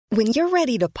When you're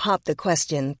ready to pop the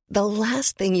question, the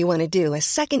last thing you want to do is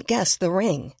second-guess the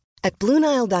ring. At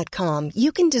BlueNile.com,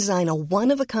 you can design a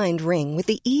one-of-a-kind ring with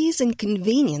the ease and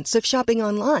convenience of shopping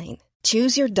online.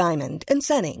 Choose your diamond and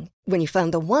setting. When you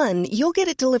find the one, you'll get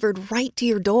it delivered right to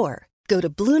your door. Go to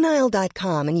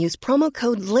BlueNile.com and use promo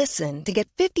code LISTEN to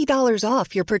get $50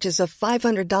 off your purchase of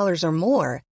 $500 or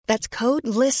more. That's code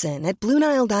LISTEN at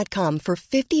BlueNile.com for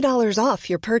 $50 off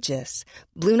your purchase.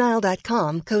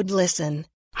 BlueNile.com, code LISTEN.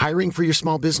 Hiring for your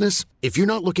small business? If you're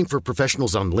not looking for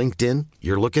professionals on LinkedIn,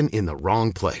 you're looking in the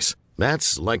wrong place.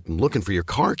 That's like looking for your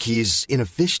car keys in a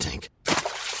fish tank.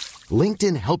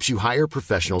 LinkedIn helps you hire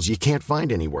professionals you can't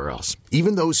find anywhere else,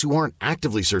 even those who aren't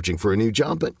actively searching for a new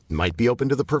job but might be open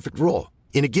to the perfect role.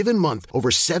 In a given month, over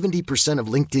 70% of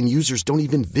LinkedIn users don't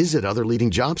even visit other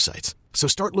leading job sites. So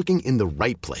start looking in the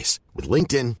right place. With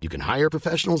LinkedIn, you can hire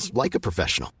professionals like a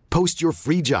professional. Post your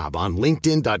free job on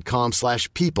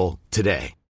linkedin.com/people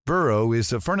today. Burrow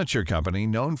is a furniture company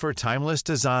known for timeless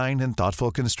design and thoughtful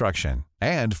construction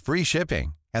and free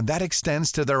shipping, and that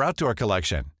extends to their outdoor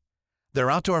collection.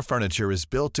 Their outdoor furniture is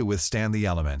built to withstand the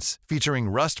elements, featuring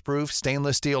rust-proof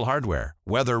stainless steel hardware,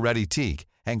 weather-ready teak,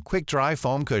 and quick-dry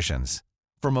foam cushions.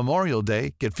 For Memorial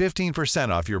Day, get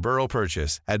 15% off your Burrow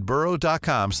purchase at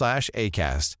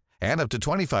burrow.com/acast and up to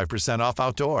 25% off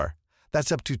outdoor.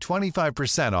 That's up to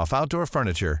 25% off outdoor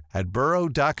furniture at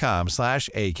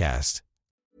burrow.com/acast.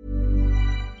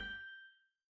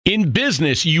 In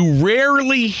business, you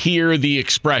rarely hear the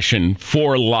expression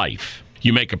 "for life."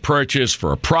 You make a purchase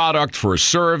for a product, for a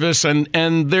service, and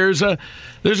there's a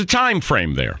time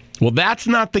frame there. Well, that's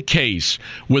not the case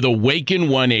with Awaken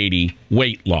 180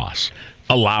 weight loss.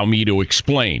 Allow me to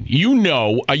explain. You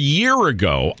know, a year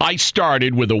ago, I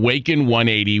started with Awaken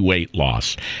 180 weight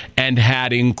loss and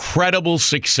had incredible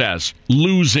success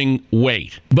losing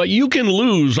weight. But you can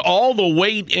lose all the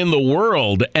weight in the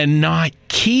world and not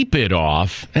keep it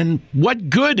off. And what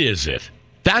good is it?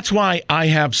 That's why I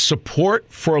have support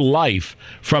for life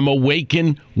from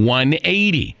Awaken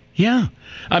 180. Yeah.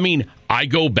 I mean, I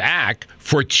go back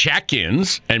for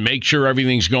check-ins and make sure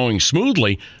everything's going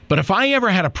smoothly. But if I ever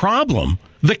had a problem,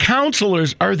 the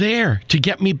counselors are there to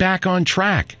get me back on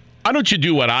track. Why don't you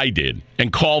do what I did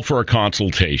and call for a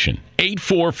consultation?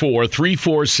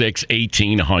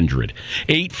 844-346-1800.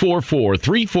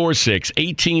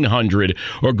 844-346-1800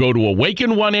 or go to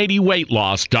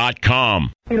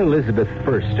awaken180weightloss.com. Queen Elizabeth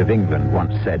I of England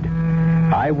once said,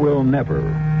 "I will never,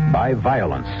 by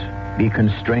violence, be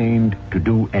constrained to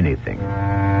do anything."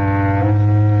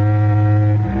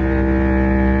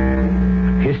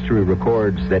 History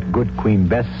records that good Queen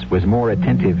Bess was more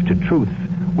attentive to truth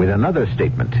with another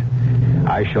statement,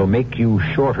 "I shall make you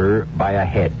shorter by a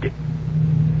head."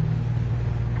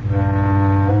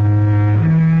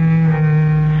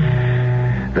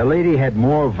 The lady had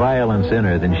more violence in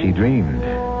her than she dreamed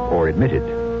or admitted,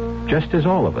 just as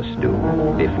all of us do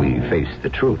if we face the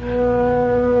truth.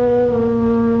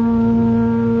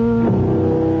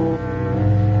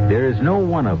 There is no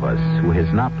one of us who has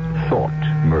not thought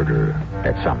murder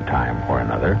at some time or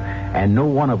another, and no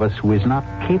one of us who is not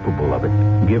capable of it,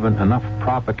 given enough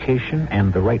provocation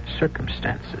and the right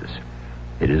circumstances.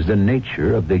 It is the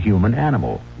nature of the human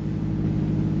animal.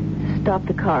 Stop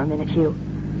the car a minute, Hugh.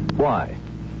 Why?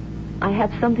 I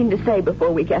have something to say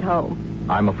before we get home.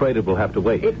 I'm afraid it will have to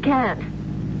wait. It can't.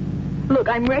 Look,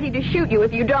 I'm ready to shoot you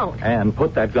if you don't. Anne,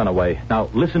 put that gun away. Now,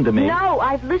 listen to me. No,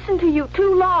 I've listened to you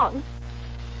too long.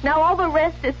 Now all the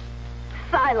rest is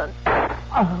silence.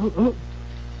 Oh.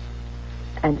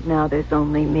 And now there's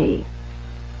only me.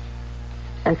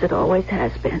 As it always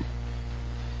has been.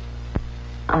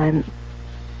 I'm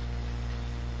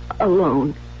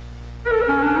alone.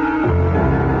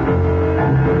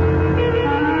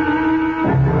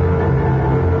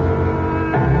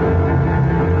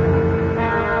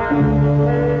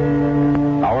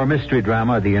 Our mystery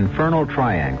drama, The Infernal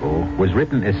Triangle, was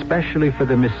written especially for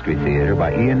the Mystery Theater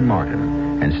by Ian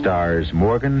Martin and stars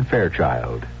Morgan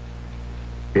Fairchild.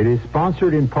 It is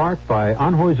sponsored in part by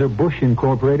Anheuser-Busch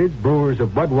Incorporated, Brewers of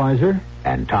Budweiser,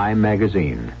 and Time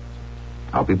Magazine.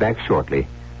 I'll be back shortly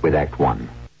with Act One.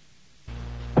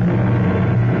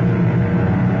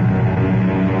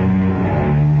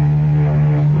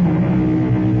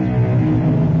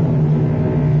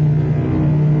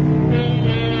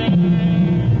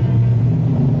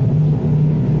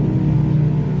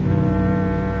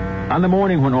 On the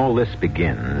morning when all this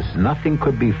begins, nothing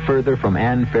could be further from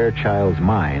Anne Fairchild's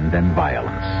mind than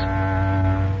violence.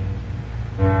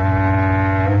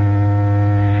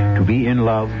 To be in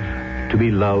love, to be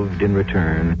loved in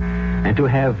return, And to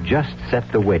have just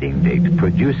set the wedding date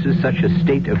produces such a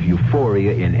state of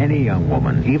euphoria in any young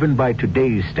woman, even by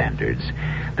today's standards,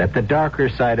 that the darker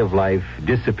side of life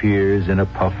disappears in a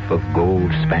puff of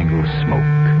gold-spangled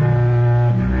smoke.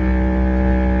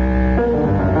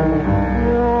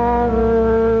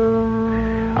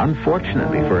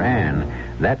 Unfortunately for Anne,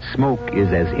 that smoke is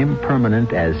as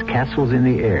impermanent as castles in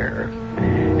the air,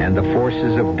 and the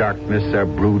forces of darkness are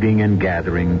brooding and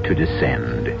gathering to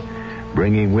descend,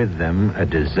 bringing with them a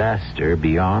disaster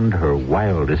beyond her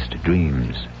wildest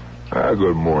dreams.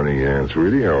 Good morning, Anne,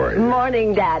 sweetie. How are you?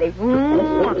 Morning, Daddy. Good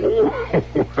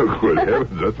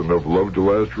heavens, that's enough love to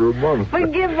last for a month.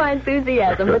 Forgive my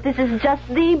enthusiasm, but this is just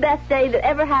the best day that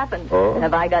ever happened.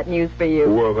 Have I got news for you?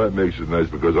 Well, that makes it nice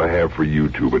because I have for you,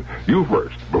 too. But you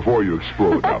first, before you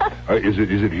explode. Now, is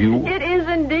it Hugh? It is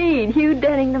indeed. Hugh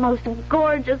Denning, the most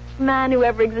gorgeous man who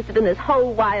ever existed in this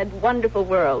whole wide, wonderful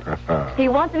world. He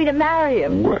wants me to marry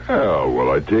him.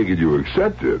 Well, I take it you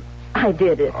accepted. I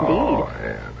did, indeed. Oh,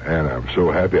 Anne, I'm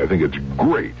so happy. I think it's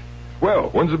great. Well,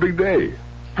 when's the big day?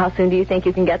 How soon do you think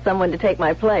you can get someone to take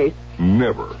my place?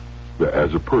 Never.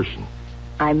 As a person.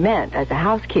 I meant as a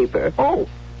housekeeper. Oh,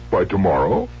 by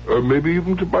tomorrow? Maybe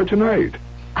even by tonight.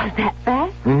 Oh, that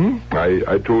fast? Mm-hmm.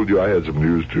 I told you I had some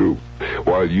news, too.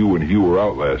 While you and Hugh were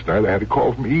out last night, I had a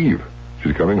call from Eve.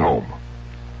 She's coming home.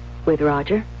 With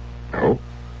Roger? No,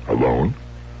 alone.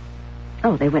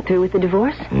 Oh, they went through with the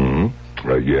divorce? Mm-hmm.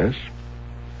 Yes.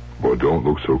 Well, don't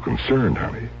look so concerned,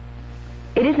 honey.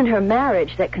 It isn't her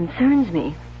marriage that concerns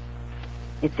me.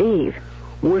 It's Eve.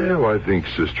 Well, I think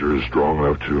Sister is strong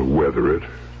enough to weather it.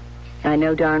 I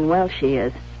know darn well she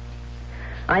is.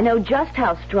 I know just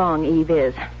how strong Eve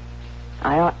is.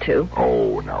 I ought to.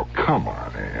 Oh, now, come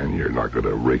on, Anne. You're not going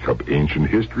to rake up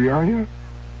ancient history, are you?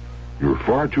 You're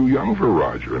far too young for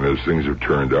Roger, and as things have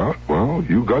turned out, well,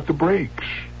 you got the breaks.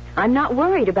 I'm not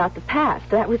worried about the past.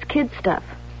 That was kid stuff.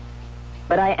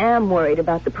 But I am worried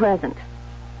about the present.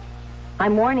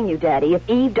 I'm warning you, Daddy, if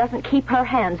Eve doesn't keep her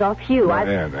hands off Hugh,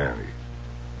 Annie,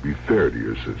 be fair to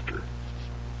your sister.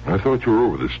 I thought you were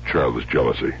over this childish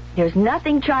jealousy. There's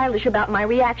nothing childish about my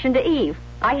reaction to Eve.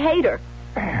 I hate her.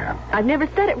 Anne. I've never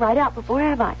said it right out before,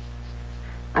 have I?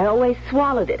 I always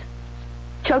swallowed it.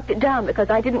 Choked it down because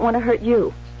I didn't want to hurt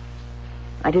you.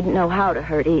 I didn't know how to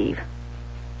hurt Eve.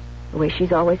 The way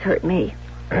she's always hurt me.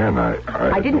 And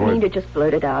I didn't mean to just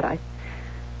blurt it out.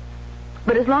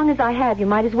 But as long as I have, you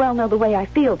might as well know the way I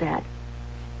feel, Dad.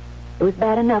 It was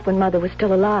bad enough when Mother was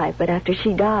still alive, but after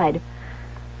she died,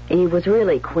 Eve was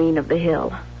really queen of the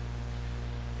hill.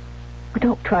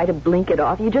 Don't try to blink it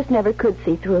off. You just never could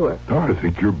see through her. No, I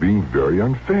think you're being very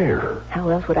unfair. How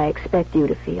else would I expect you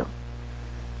to feel?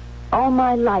 All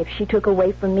my life, she took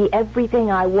away from me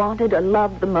everything I wanted or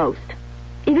loved the most.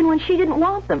 Even when she didn't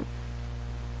want them.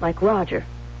 Like Roger.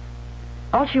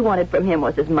 All she wanted from him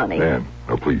was his money. Anne,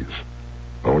 now please.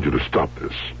 I want you to stop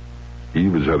this.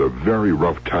 Eve has had a very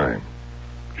rough time.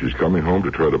 She's coming home to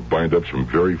try to bind up some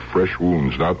very fresh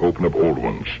wounds, not open up old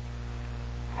ones.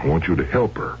 I want you to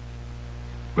help her.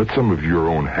 Let some of your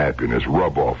own happiness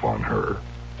rub off on her.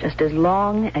 Just as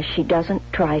long as she doesn't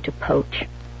try to poach.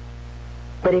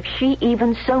 But if she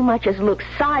even so much as looks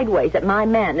sideways at my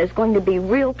man, there's going to be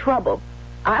real trouble.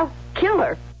 I'll kill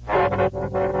her.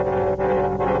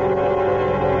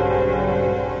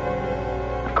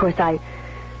 Of course,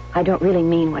 I don't really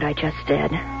mean what I just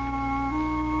said.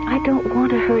 I don't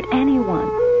want to hurt anyone.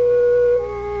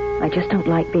 I just don't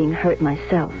like being hurt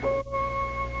myself.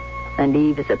 And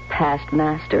Eve is a past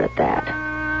master at that.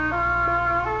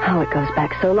 Oh, it goes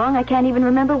back so long I can't even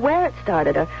remember where it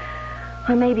started, or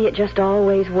maybe it just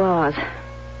always was.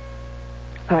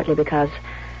 Partly because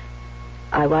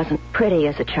I wasn't pretty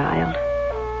as a child.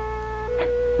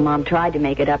 Mom tried to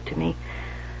make it up to me.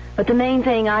 But the main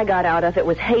thing I got out of it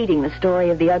was hating the story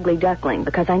of the ugly duckling,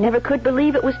 because I never could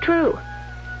believe it was true.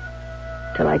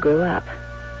 Till I grew up.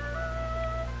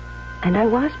 And I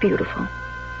was beautiful.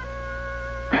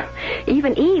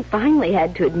 Even Eve finally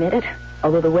had to admit it,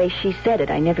 although the way she said it,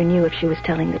 I never knew if she was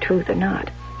telling the truth or not.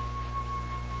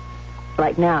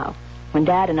 Like now, when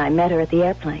Dad and I met her at the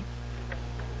airplane.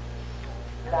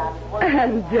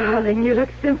 And, darling, you look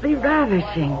simply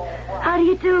ravishing. How do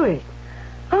you do it?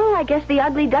 Oh, I guess the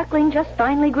ugly duckling just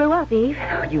finally grew up, Eve.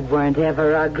 Oh, you weren't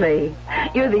ever ugly.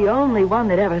 You're the only one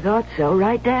that ever thought so,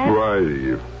 right, Dad? Right,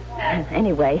 Eve.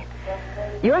 Anyway,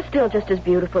 you're still just as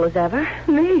beautiful as ever.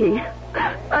 Me?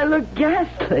 I look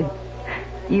ghastly.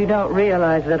 You don't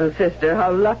realize, little sister,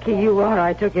 how lucky you are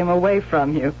I took him away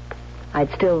from you.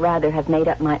 I'd still rather have made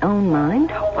up my own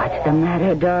mind. What's the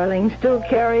matter, darling? Still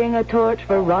carrying a torch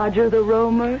for Roger the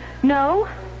Roamer? No.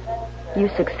 You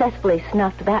successfully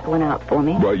snuffed that one out for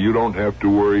me. But you don't have to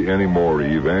worry anymore,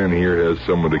 Eve. Ann here has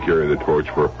someone to carry the torch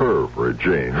for her for a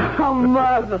change. How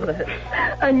marvelous.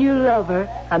 A new lover.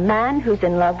 A man who's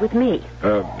in love with me.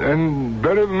 And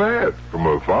better than that, from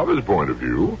a father's point of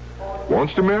view,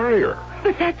 wants to marry her.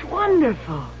 But that's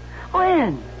wonderful.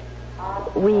 When?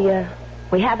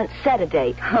 We haven't set a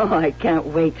date. Oh, I can't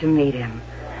wait to meet him.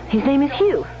 His name is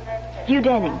Hugh. Hugh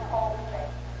Denning.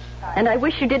 And I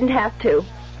wish you didn't have to.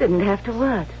 Didn't have to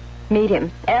what? Meet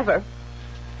him. Ever.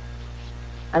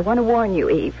 I want to warn you,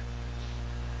 Eve.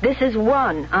 This is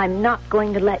one I'm not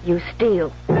going to let you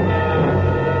steal.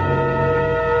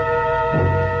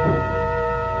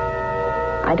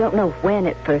 I don't know when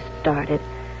it first started,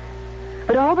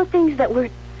 but all the things that were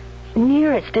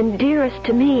nearest and dearest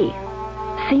to me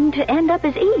seemed to end up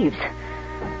as Eve's.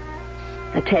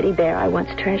 A teddy bear I once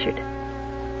treasured.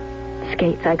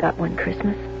 Skates I got one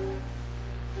Christmas.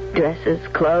 Dresses,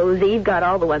 clothes. Eve got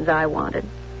all the ones I wanted.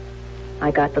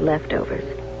 I got the leftovers.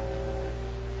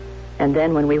 And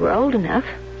then when we were old enough,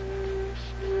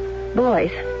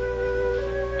 boys.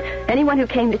 Anyone who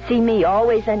came to see me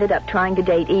always ended up trying to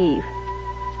date Eve.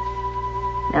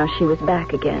 Now she was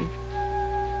back again.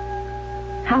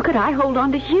 How could I hold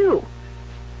on to Hugh?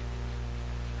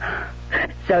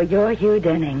 So you're Hugh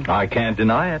Denning. I can't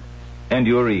deny it. And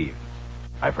you're Eve.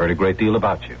 I've heard a great deal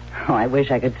about you. Oh, I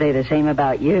wish I could say the same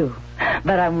about you.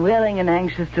 But I'm willing and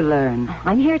anxious to learn.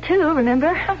 I'm here too, remember?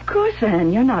 Of course,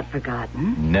 Anne. You're not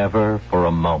forgotten. Never for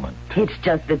a moment. It's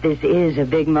just that this is a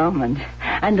big moment.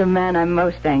 And the man I'm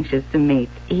most anxious to meet.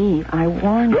 Eve, I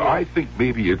warn you. I think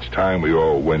maybe it's time we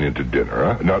all went into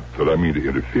dinner. Huh? Not that I mean to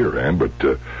interfere, Anne, but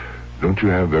don't you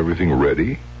have everything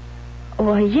ready?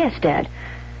 Why, yes, Dad.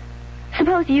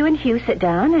 Suppose you and Hugh sit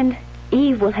down, and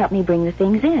Eve will help me bring the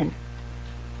things in.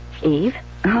 Eve?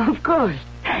 Oh, of course.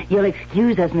 You'll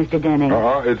excuse us, Mr. Denning.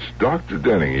 It's Dr.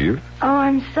 Denning, Eve. Oh,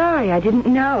 I'm sorry. I didn't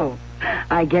know.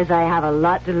 I guess I have a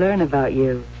lot to learn about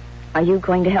you. Are you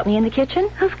going to help me in the kitchen?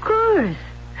 Of course.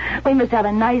 We must have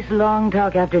a nice long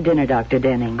talk after dinner, Dr.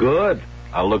 Denning. Good.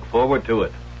 I'll look forward to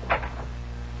it.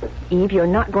 Eve, you're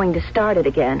not going to start it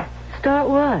again. Start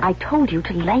what? I told you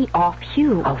to lay off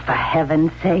Hugh. Oh, for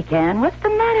heaven's sake, Anne. What's the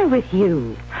matter with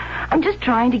you? I'm just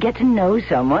trying to get to know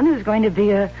someone who's going to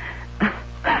be a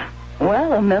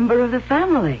member of the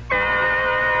family.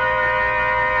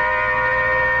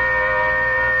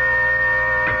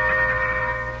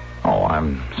 Oh,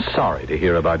 I'm sorry to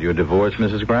hear about your divorce,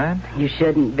 Mrs. Grant. You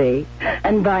shouldn't be.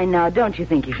 And by now, don't you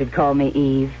think you should call me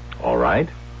Eve? All right.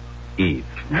 Eve.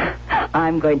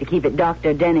 I'm going to keep it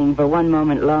Dr. Denning for one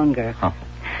moment longer. Huh.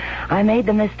 I made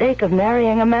the mistake of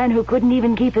marrying a man who couldn't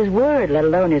even keep his word, let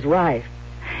alone his wife.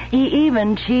 He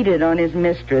even cheated on his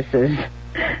mistresses.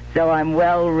 So I'm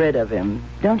well rid of him.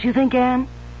 Don't you think, Anne?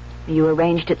 You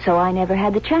arranged it so I never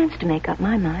had the chance to make up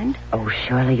my mind. Oh,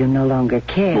 surely you no longer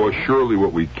care. Well, surely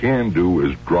what we can do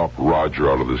is drop Roger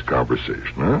out of this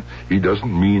conversation, huh? He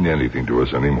doesn't mean anything to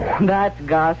us anymore. That's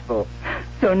gospel.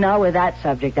 So now with that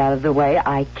subject out of the way,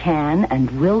 I can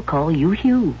and will call you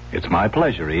Hugh. It's my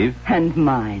pleasure, Eve. And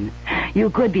mine.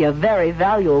 You could be a very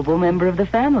valuable member of the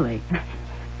family.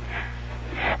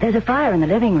 There's a fire in the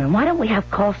living room. Why don't we have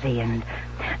coffee and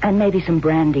maybe some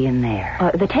brandy in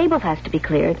there? The table has to be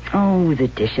cleared. Oh, the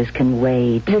dishes can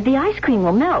wait. The ice cream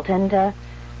will melt, and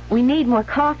we need more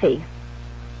coffee.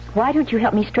 Why don't you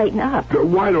help me straighten up?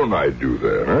 Why don't I do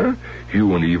that, huh?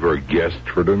 Hugh and Eve are guests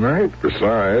for tonight.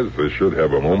 Besides, they should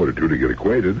have a moment or two to get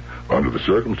acquainted under the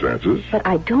circumstances. But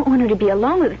I don't want her to be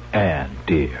alone with... Anne,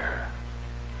 dear.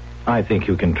 I think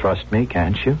you can trust me,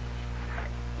 can't you?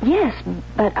 Yes,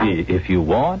 but If you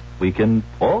want, we can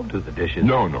all do the dishes.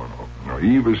 No.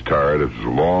 Eve is tired. It's a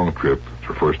long trip. It's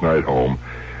her first night home.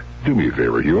 Do me a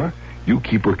favor, Hugh. You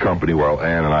keep her company while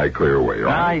Anne and I clear away, all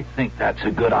right? I think that's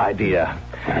a good idea.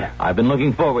 I've been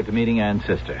looking forward to meeting Anne's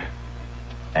sister.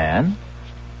 Anne?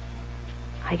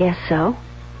 I guess so.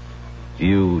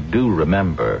 You do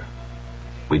remember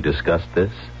we discussed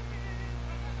this?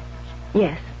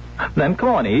 Yes. Then come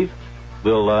on, Eve.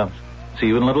 We'll see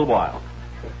you in a little while.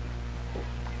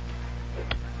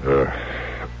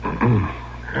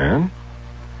 Anne?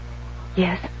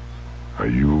 Yes. Are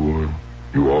you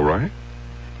all right?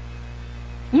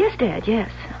 Yes, Dad,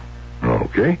 yes.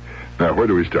 Okay. Now, where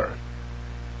do we start?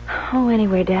 Oh,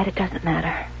 anywhere, Dad, it doesn't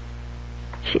matter.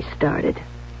 She started.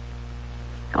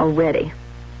 Already.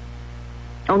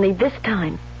 Only this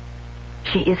time,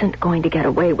 she isn't going to get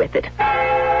away with it.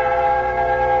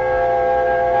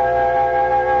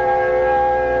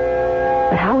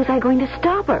 But how was I going to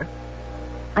stop her?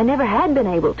 I never had been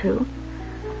able to.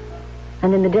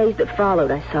 And in the days that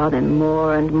followed, I saw them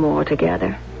more and more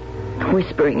together.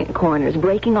 whispering in corners,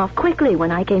 breaking off quickly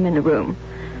when I came in the room.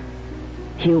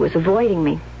 Hugh was avoiding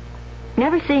me.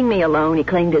 Never seeing me alone, he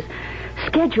claimed his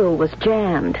schedule was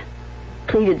jammed,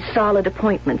 pleaded solid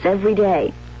appointments every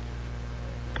day.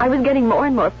 I was getting more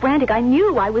and more frantic. I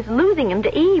knew I was losing him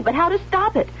to Eve, but how to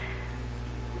stop it?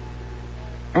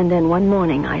 And then one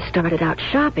morning I started out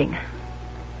shopping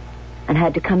and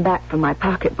had to come back for my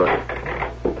pocketbook.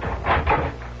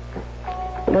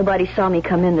 Nobody saw me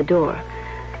come in the door.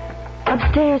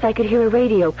 Upstairs I could hear a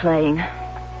radio playing.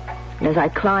 And as I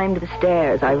climbed the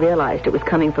stairs, I realized it was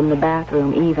coming from the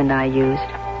bathroom Eve and I used.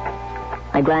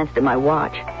 I glanced at my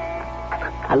watch.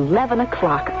 11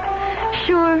 o'clock.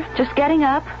 Sure, just getting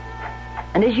up.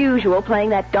 And as usual,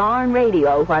 playing that darn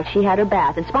radio while she had her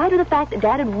bath, in spite of the fact that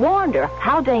Dad had warned her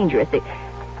how dangerous it...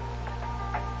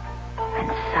 And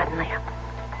suddenly,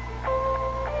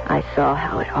 I saw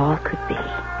how it all could be.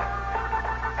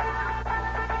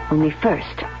 Only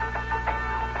first,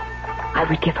 I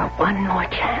would give her one more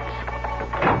chance.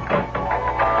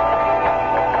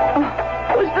 Oh,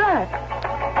 who's that?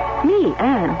 Me,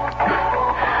 Anne.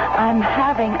 I'm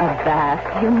having a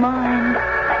bath. You mind?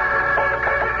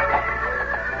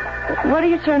 What are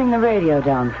you turning the radio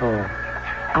down for?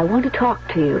 I want to talk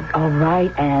to you. All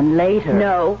right, Anne, later.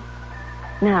 No.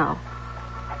 Now.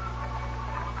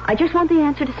 I just want the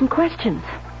answer to some questions.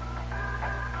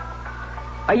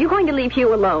 Are you going to leave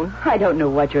Hugh alone? I don't know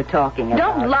what you're talking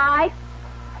about. Don't lie.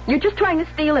 You're just trying to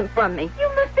steal him from me.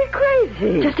 You must be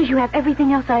crazy. Just as you have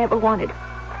everything else I ever wanted.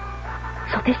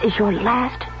 So this is your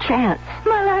last chance.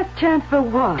 My last chance for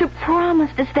what? To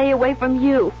promise to stay away from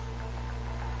you.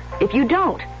 If you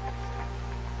don't,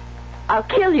 I'll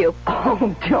kill you.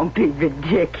 Oh, don't be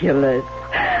ridiculous.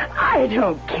 I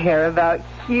don't care about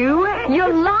Hugh.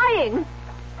 You're lying.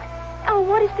 Oh,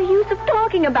 what is the use of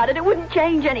talking about it? It wouldn't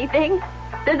change anything.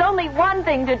 There's only one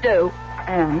thing to do.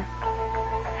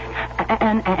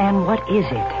 Anne, what is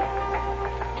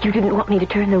it? You didn't want me to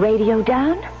turn the radio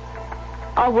down?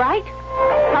 All right.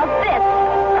 How's this?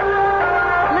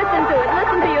 Listen to it.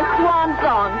 Listen to your swan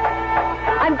song.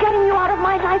 I'm getting you out of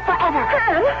my life forever.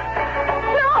 Anne,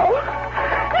 no.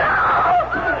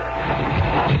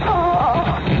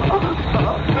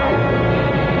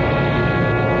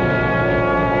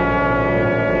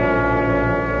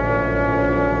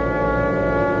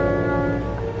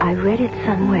 I read it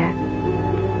somewhere,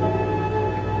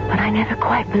 but I never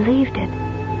quite believed it.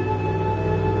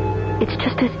 It's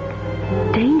just as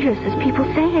dangerous as people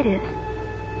say it is.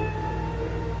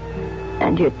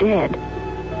 And you're dead.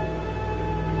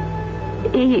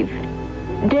 Eve,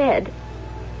 dead.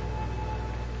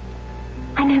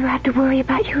 I never have to worry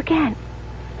about you again.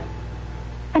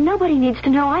 And nobody needs to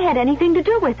know I had anything to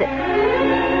do with it.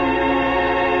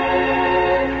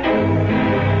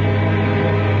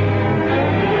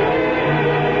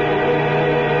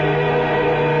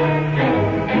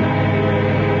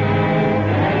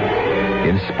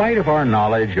 In spite of our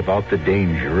knowledge about the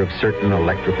danger of certain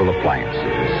electrical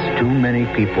appliances, too many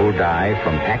people die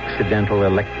from accidental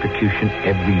electrocution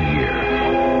every year.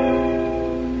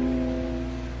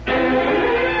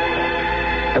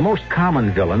 The most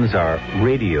common villains are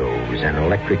radios and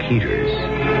electric heaters.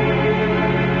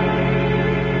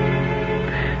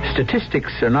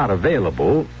 Statistics are not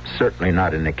available, certainly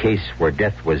not in a case where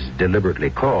death was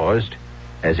deliberately caused,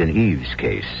 as in Eve's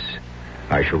case.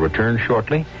 I shall return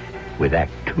shortly with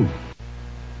Act 2.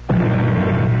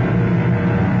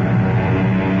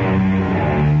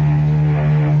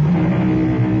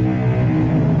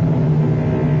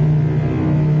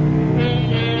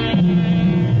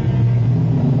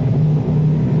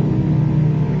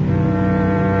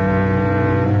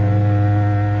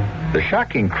 The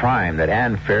shocking crime that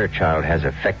Anne Fairchild has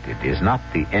effected is not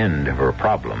the end of her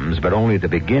problems, but only the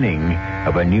beginning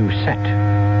of a new set.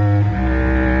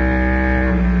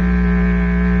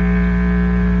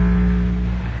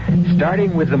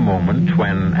 Starting with the moment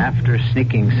when, after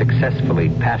sneaking successfully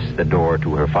past the door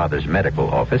to her father's medical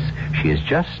office, she is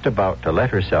just about to let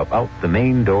herself out the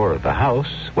main door of the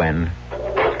house when...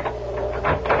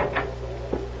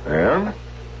 Anne?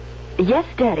 Yes,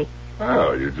 Daddy.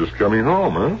 Oh, you're just coming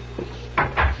home, huh?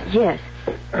 Yes.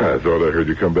 I thought I heard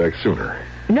you come back sooner.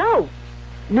 No,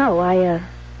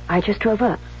 I just drove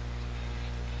up.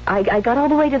 I got all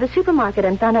the way to the supermarket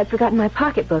and found I'd forgotten my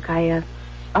pocketbook. I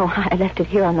left it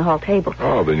here on the hall table.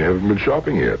 Oh, then you haven't been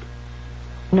shopping yet.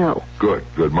 No. Good.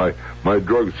 My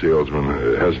drug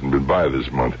salesman hasn't been by this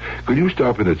month. Could you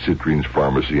stop in at Citrine's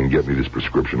pharmacy and get me this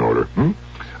prescription order?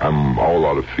 I'm all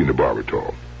out of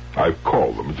phenobarbital. I've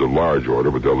called them. It's a large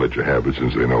order, but they'll let you have it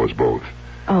since they know us both.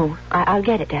 Oh, I'll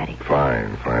get it, Daddy.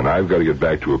 Fine. I've got to get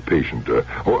back to a patient.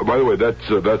 By the way,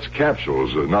 that's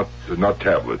capsules, not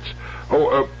tablets.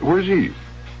 Where's Eve?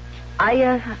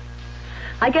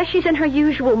 I guess she's in her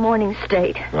usual morning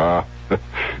state. Ah,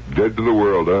 dead to the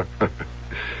world, huh?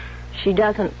 She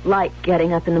doesn't like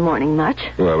getting up in the morning much.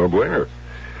 Well, I don't blame her.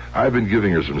 I've been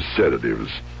giving her some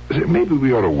sedatives. Maybe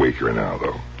we ought to wake her now,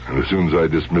 though. And as soon as I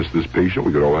dismiss this patient,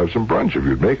 we could all have some brunch if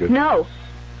you'd make it. No.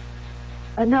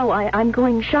 No, I'm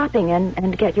going shopping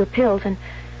and get your pills, and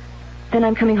then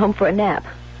I'm coming home for a nap.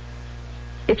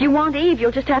 If you want Eve,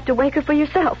 you'll just have to wake her for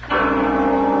yourself.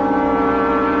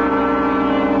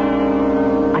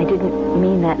 I didn't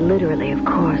mean that literally, of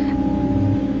course.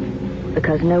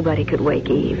 Because nobody could wake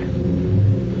Eve.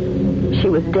 She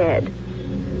was dead.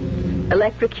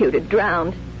 Electrocuted,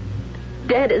 drowned.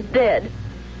 Dead as dead.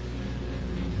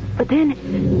 But then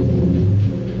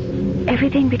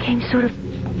everything became sort of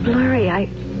blurry. I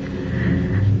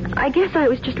guess I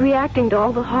was just reacting to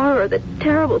all the horror, the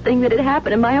terrible thing that had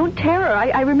happened, and my own terror.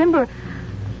 I remember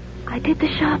I did the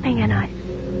shopping and I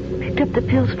picked up the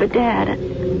pills for Dad.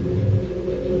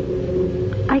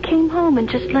 I came home and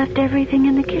just left everything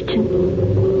in the kitchen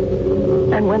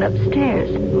and went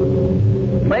upstairs.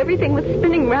 Well, everything was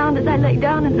spinning round as I lay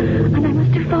down, and I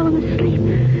must have fallen asleep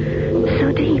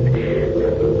so deep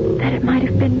that it might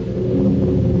have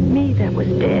been me that was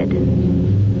dead.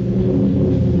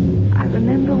 I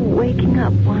remember waking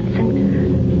up once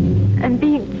and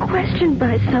being questioned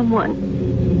by someone.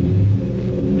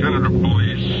 Lieutenant of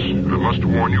Police, I must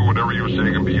warn you, whatever you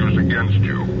say can be used against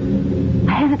you.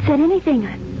 I haven't said anything,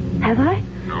 have I?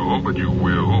 No, but you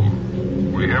will.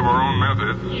 We have our own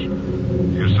methods.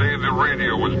 You say the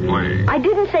radio was playing. I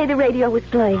didn't say the radio was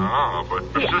playing. Ah,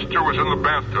 but the sister was in the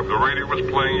bathtub. The radio was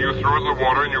playing. You threw it in the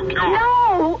water and you killed her.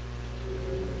 No!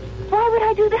 Why would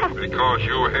I do that? Because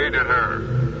you hated her.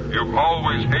 You've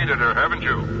always hated her, haven't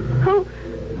you?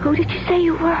 Who did you say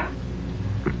you were?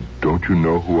 But don't you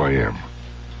know who I am?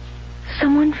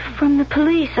 Someone from the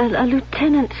police, a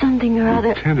lieutenant something or other.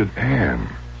 Lieutenant Anne.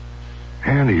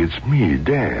 Annie, it's me,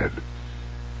 Dad.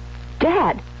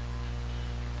 Dad?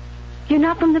 You're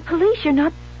not from the police. You're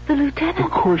not the lieutenant.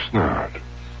 Of course not.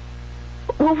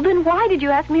 Well, then why did you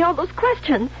ask me all those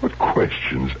questions? What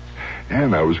questions?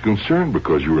 Anne, I was concerned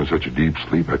because you were in such a deep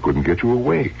sleep I couldn't get you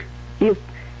awake. You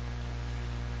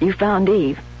found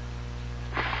Eve.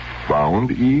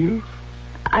 Found Eve?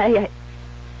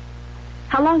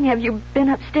 How long have you been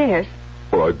upstairs?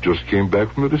 Well, I just came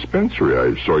back from the dispensary.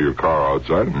 I saw your car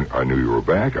outside, and I knew you were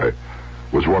back. I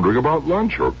was wondering about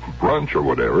lunch or brunch or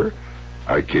whatever.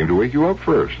 I came to wake you up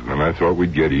first, and then I thought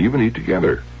we'd get Eve and eat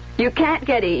together. You can't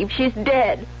get Eve. She's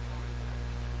dead.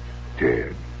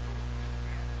 Dead?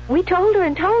 We told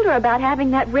her about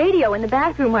having that radio in the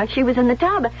bathroom while she was in the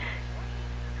tub.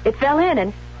 It fell in,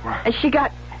 and she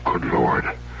got... Good Lord.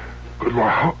 Good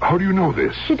Lord. How do you know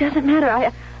this? It doesn't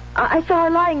matter. I saw her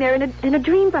lying there in a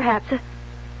dream, perhaps.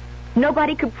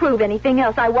 Nobody could prove anything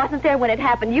else. I wasn't there when it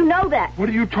happened. You know that. What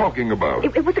are you talking about?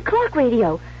 It was a clock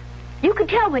radio. You could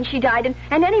tell when she died,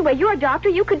 and anyway, you're a doctor.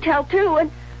 You could tell, too,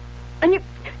 and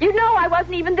you know I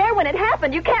wasn't even there when it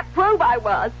happened. You can't prove I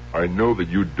was. I know that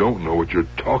you don't know what you're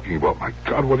talking about. My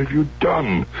God, what have you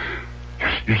done?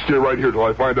 You stay right here till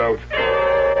I find out.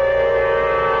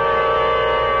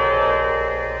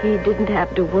 He didn't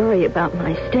have to worry about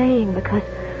my staying because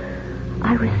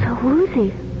I was so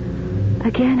woozy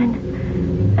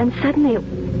again, and suddenly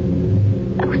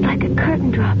it was like a curtain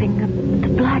dropping. The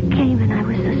black came and I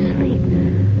was asleep.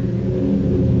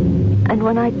 And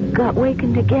when I got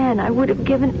wakened again, I would have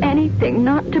given anything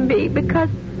not to be, because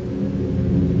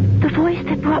the voice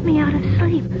that brought me out of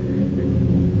sleep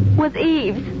was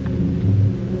Eve's.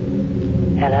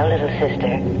 Hello, little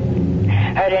sister.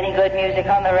 Heard any good music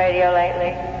on the radio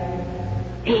lately?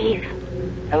 Eve.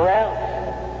 Who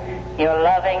else? Your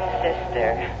loving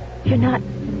sister. You're not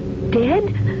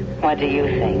dead? What do you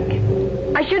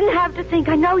think? I shouldn't have to think.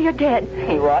 I know you're dead.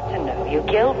 You ought to know. You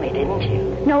killed me, didn't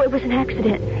you? No, it was an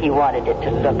accident. You wanted it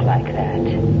to look like that.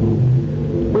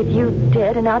 With you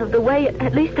dead and out of the way,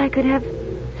 at least I could have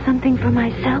something for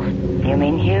myself. You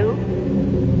mean Hugh?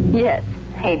 Yes.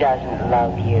 He doesn't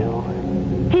love you.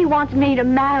 He wants me to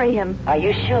marry him. Are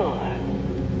you sure?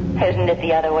 Isn't it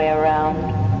the other way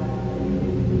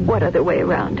around? What other way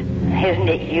around? Isn't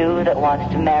it you that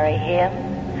wants to marry him?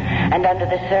 And under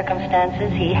the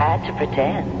circumstances, he had to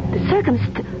pretend.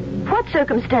 What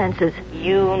circumstances?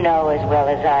 You know as well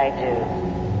as I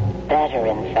do. Better,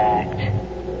 in fact.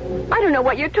 I don't know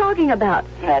what you're talking about.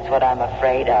 That's what I'm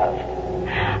afraid of.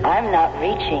 I'm not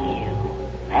reaching you,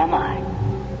 am I?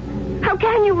 How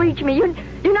can you reach me?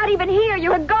 You're not even here.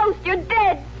 You're a ghost. You're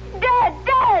dead. Dead!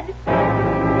 dead!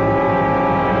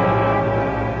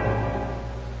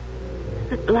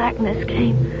 The blackness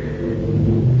came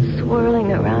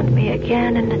swirling around me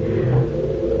again, and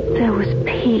there was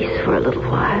peace for a little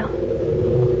while.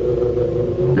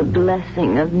 The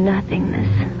blessing of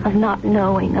nothingness, of not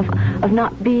knowing, of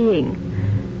not being.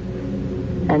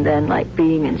 And then, like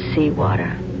being in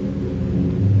seawater,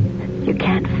 you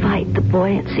can't fight the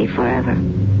buoyancy forever.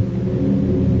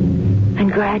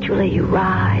 And gradually you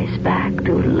rise back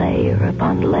through layer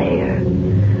upon layer,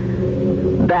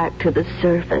 back to the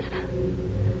surface,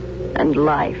 and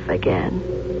life again.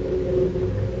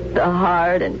 The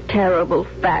hard and terrible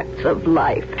facts of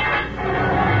life.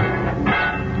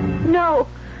 No!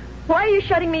 Why are you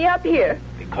shutting me up here?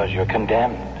 Because you're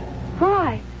condemned.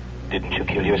 Why? Didn't you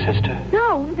kill your sister?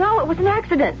 No, it was an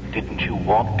accident. Didn't you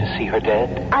want to see her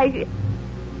dead? I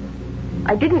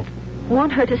didn't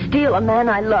want her to steal a man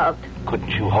I loved.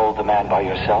 Couldn't you hold the man by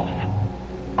yourself?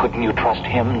 Couldn't you trust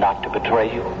him not to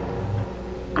betray you?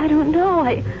 I don't know.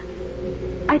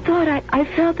 I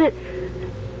felt that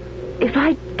if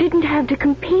I didn't have to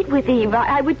compete with Eve,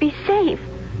 I would be safe.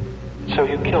 So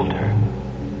you killed her?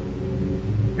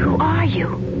 Who are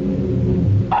you?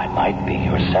 I might be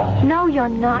yourself. No, you're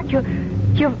not. You're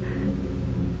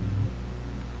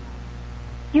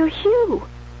Hugh.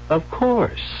 Of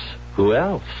course. Who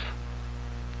else?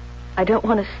 I don't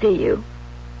want to see you.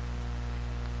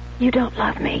 You don't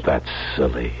love me. That's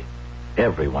silly.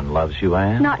 Everyone loves you,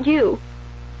 Anne. Not you.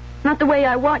 Not the way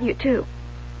I want you to.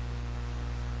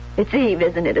 It's Eve,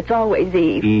 isn't it? It's always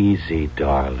Eve. Easy,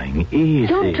 darling. Easy.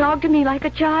 Don't talk to me like a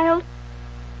child.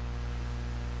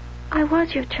 I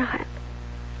was your child.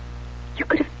 You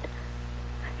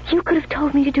could have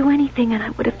told me to do anything and I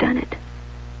would have done it.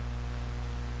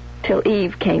 Till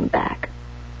Eve came back.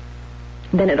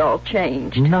 Then it all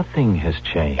changed. Nothing has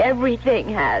changed. Everything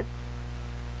has.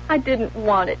 I didn't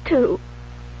want it to.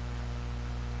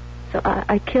 So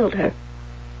I killed her.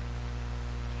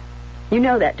 You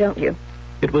know that, don't you?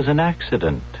 It was an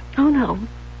accident. Oh, no.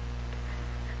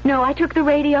 No, I took the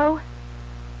radio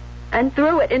and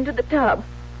threw it into the tub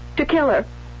to kill her.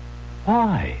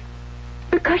 Why?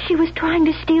 Because she was trying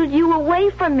to steal you away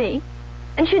from me.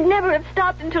 And she'd never have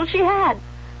stopped until she had.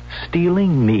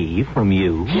 Stealing me from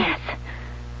you? Yes.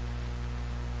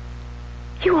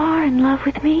 You are in love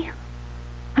with me,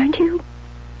 aren't you?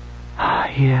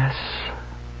 Yes.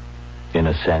 In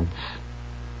a sense.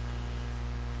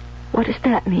 What does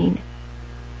that mean?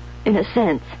 In a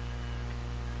sense.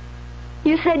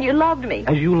 You said you loved me.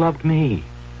 As you loved me.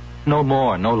 No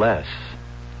more, no less.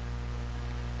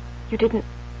 You didn't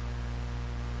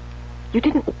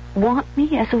want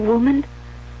me as a woman?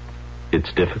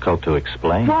 It's difficult to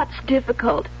explain. What's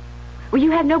difficult? Well,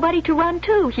 you have nobody to run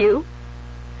to, Hugh.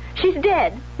 She's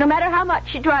dead, no matter how much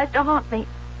she tries to haunt me.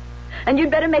 And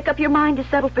you'd better make up your mind to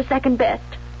settle for second best.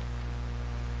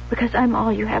 Because I'm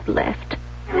all you have left.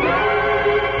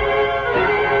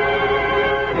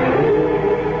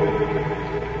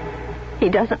 He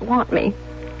doesn't want me.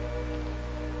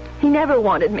 He never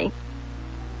wanted me.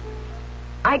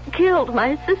 I killed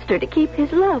my sister to keep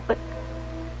his love, but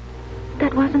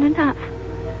that wasn't enough.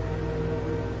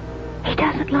 He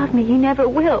doesn't love me. He never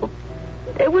will.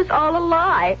 It was all a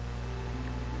lie.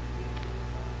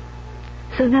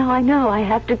 So now I know I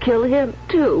have to kill him,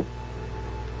 too.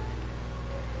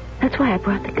 That's why I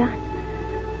brought the gun.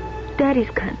 Daddy's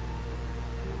gun.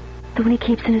 The one he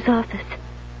keeps in his office.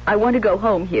 I want to go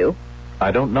home, Hugh.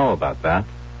 I don't know about that.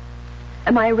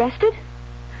 Am I arrested?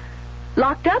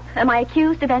 Locked up? Am I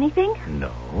accused of anything?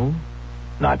 No,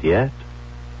 not yet.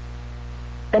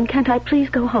 Then can't I please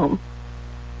go home?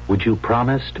 Would you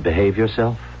promise to behave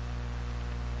yourself?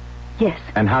 Yes.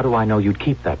 And how do I know you'd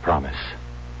keep that promise?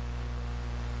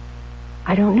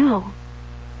 I don't know.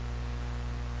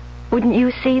 Wouldn't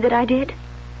you see that I did?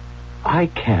 I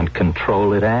can't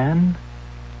control it, Anne.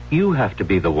 You have to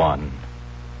be the one.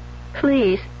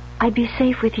 Please, I'd be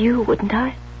safe with you, wouldn't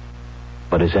I?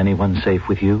 But is anyone safe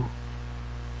with you?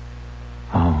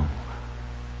 Oh,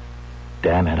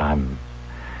 damn it, I'm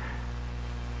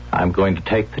going to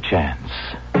take the chance.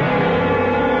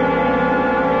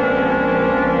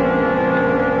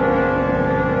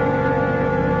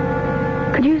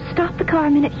 Could you stop the car a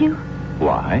minute, Hugh?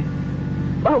 Why?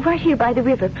 Oh, right here by the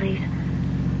river, please.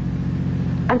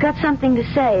 I've got something to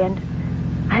say, and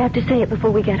I have to say it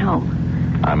before we get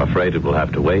home. I'm afraid it will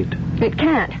have to wait. It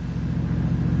can't.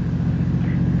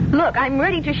 Look, I'm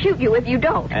ready to shoot you if you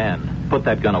don't. Anne, put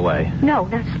that gun away. No,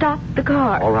 now stop the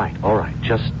car. All right.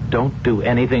 Just don't do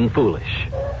anything foolish.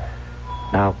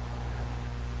 Now,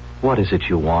 what is it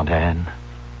you want, Anne?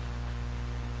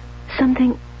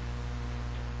 Something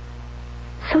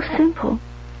so simple.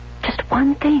 Just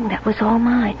one thing that was all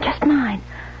mine, just mine.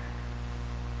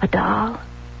 A doll,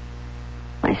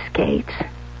 my skates,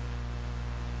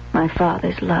 my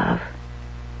father's love,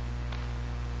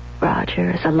 Roger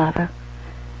as a lover.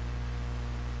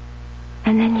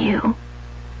 And then you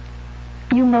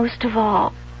most of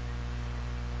all.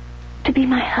 To be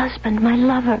my husband, my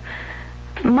lover,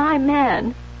 my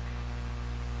man.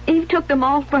 Eve took them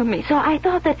all from me, so I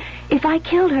thought that if I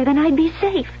killed her, then I'd be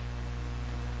safe.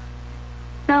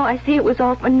 Now I see it was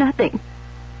all for nothing.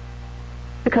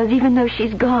 Because even though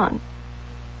she's gone,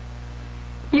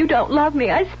 you don't love me.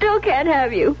 I still can't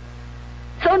have you.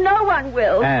 So no one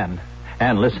will. Anne,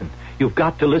 listen. You've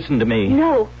got to listen to me.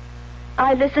 No.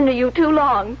 I listened to you too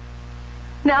long.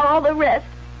 Now all the rest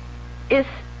is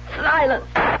silence.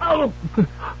 Oh.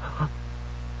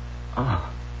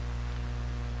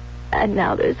 And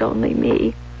now there's only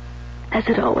me, as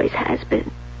it always has been.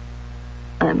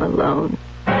 I'm alone.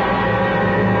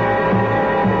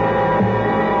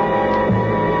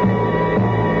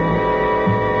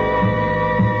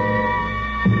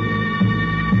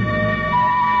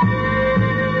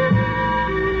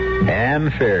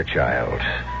 Anne Fairchild.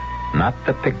 Not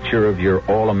the picture of your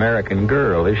all-American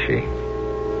girl, is she?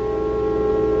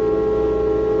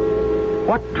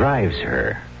 What drives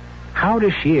her? How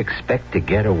does she expect to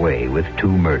get away with 2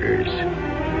 murders?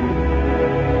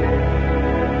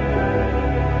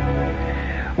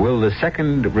 Will the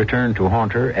second return to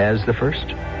haunt her as the first?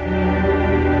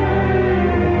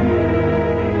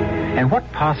 And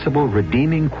what possible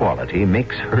redeeming quality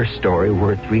makes her story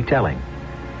worth retelling?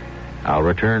 I'll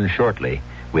return shortly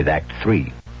with Act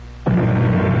 3.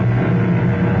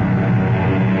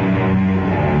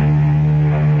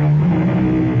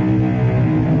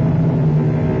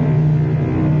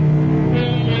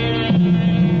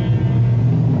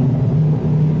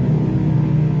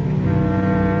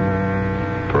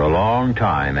 For a long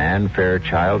time, Anne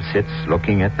Fairchild sits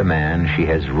looking at the man she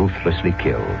has ruthlessly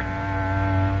killed.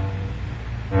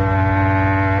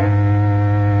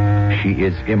 She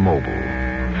is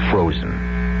immobile, frozen,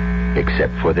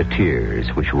 except for the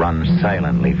tears which run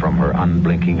silently from her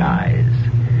unblinking eyes.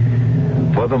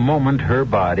 For the moment, her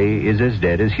body is as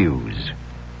dead as Hugh's.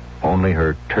 Only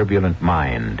her turbulent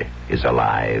mind is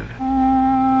alive.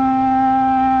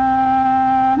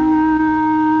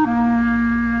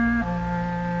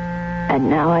 And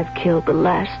now I've killed the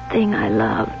last thing I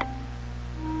loved.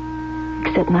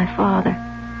 Except my father.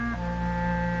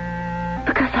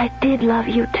 Because I did love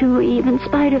you too, Eve, in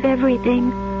spite of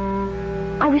everything.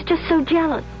 I was just so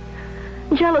jealous.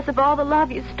 Jealous of all the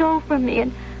love you stole from me,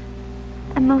 and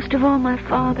most of all my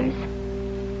father's.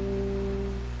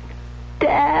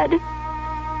 Dad.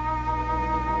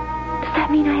 Does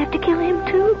that mean I have to kill him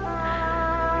too?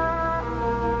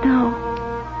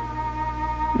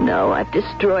 No, I've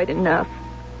destroyed enough.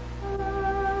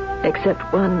 Except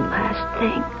one last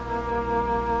thing.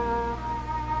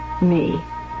 Me.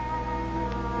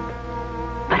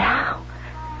 But how?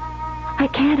 I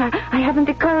can't. I haven't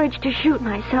the courage to shoot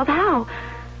myself. How?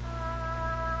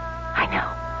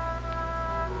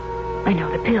 I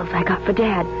know the pills I got for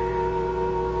Dad.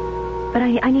 But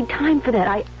I need time for that.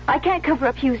 I can't cover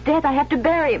up Hugh's death. I have to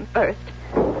bury him first.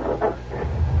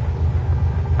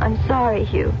 I'm sorry,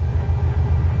 Hugh.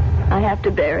 I have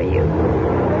to bury you.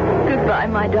 Goodbye,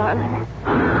 my darling.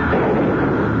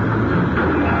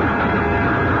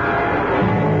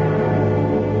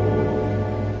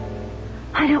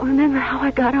 I don't remember how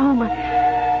I got home.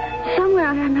 Somewhere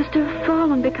I must have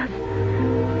fallen because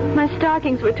my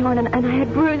stockings were torn and I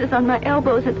had bruises on my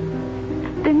elbows. And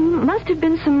there must have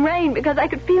been some rain because I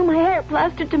could feel my hair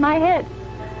plastered to my head.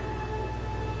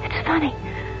 It's funny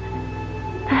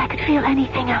that I could feel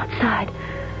anything outside.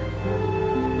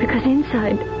 Because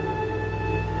inside,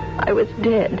 I was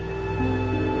dead.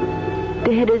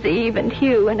 Dead as Eve and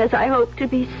Hugh, and as I hope to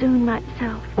be soon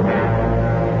myself.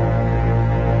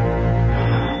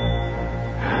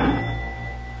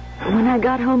 When I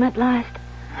got home at last,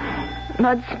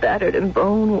 mud-spattered and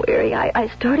bone-weary, I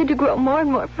started to grow more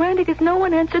and more frantic as no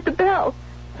one answered the bell.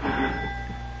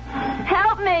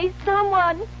 Help me,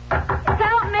 someone!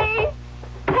 Help me!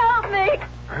 Help me!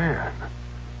 Anne.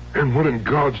 And what in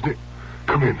God's name...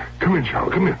 Come in,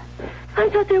 child, come in. I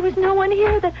thought there was no one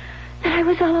here, that I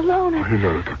was all alone.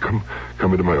 No, come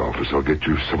into my office. I'll get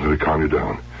you something to calm you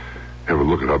down. Have a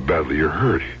look at how badly you're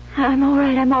hurt. I'm all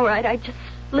right. I just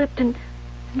slipped and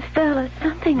fell or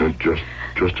something. Now,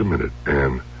 just a minute,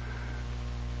 Anne.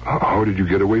 How did you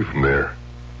get away from there?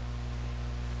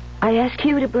 I asked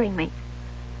Hugh to bring me.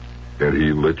 And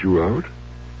he let you out?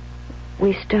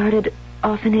 We started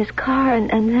off in his car, and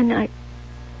then I...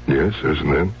 Yes,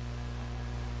 and then?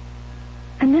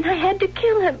 And then I had to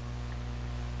kill him.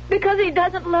 Because he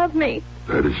doesn't love me.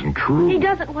 That isn't true. He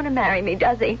doesn't want to marry me,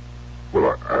 does he?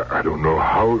 Well, I don't know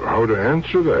how to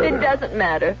answer that. It doesn't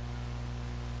matter.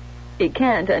 He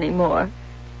can't anymore.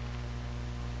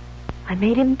 I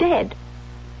made him dead.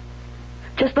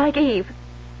 Just like Eve.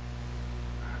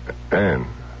 Anne.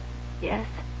 Yes?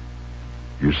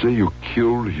 You say you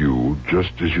killed you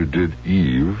just as you did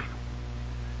Eve.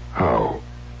 How?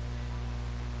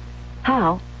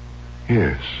 How?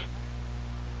 Yes.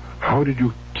 How did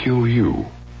you kill you?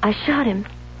 I shot him.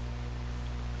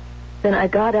 Then I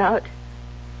got out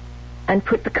and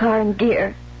put the car in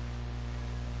gear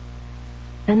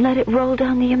and let it roll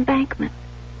down the embankment.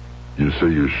 You say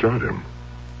you shot him?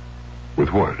 With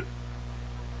what?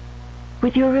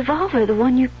 With your revolver, the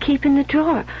one you keep in the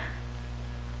drawer.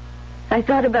 I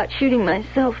thought about shooting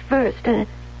myself first and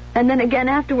then again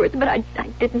afterwards, but I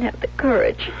didn't have the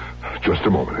courage. Just a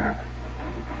moment, Anne.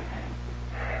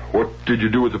 What did you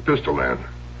do with the pistol, Anne?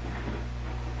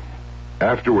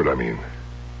 Afterward, I mean.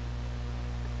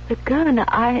 The gun,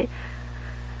 I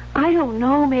don't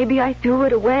know. Maybe I threw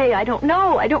it away. I don't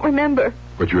know. I don't remember.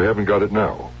 But you haven't got it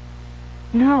now?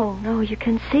 No. You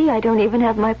can see I don't even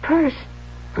have my purse.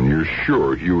 And you're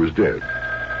sure Hugh was dead?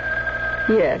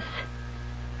 Yes.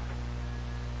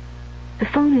 The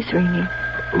phone is ringing.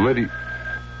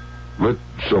 Let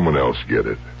someone else get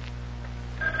it.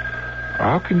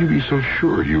 How can you be so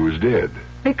sure Hugh was dead?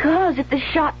 Because if the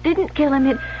shot didn't kill him,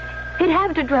 he'd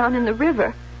have to drown in the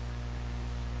river.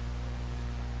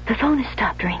 The phone has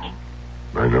stopped ringing.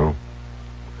 I know.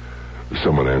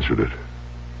 Someone answered it.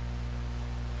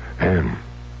 Anne.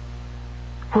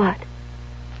 What?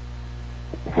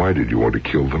 Why did you want to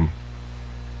kill them?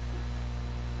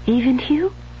 Eve and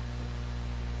Hugh?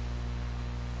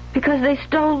 Because they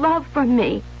stole love from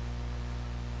me.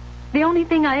 The only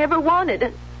thing I ever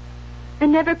wanted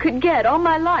and never could get all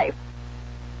my life.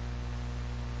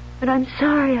 But I'm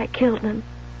sorry I killed them.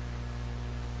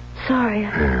 Sorry.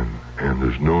 Anne,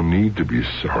 there's no need to be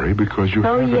sorry because you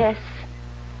haven't... yes.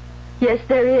 Yes,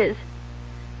 there is.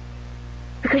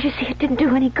 Because, you see, it didn't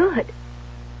do any good.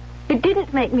 It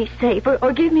didn't make me safe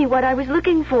or give me what I was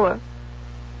looking for.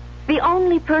 The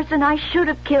only person I should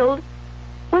have killed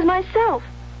was myself.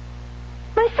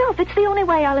 Myself. It's the only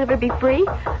way I'll ever be free.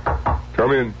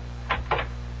 Come in.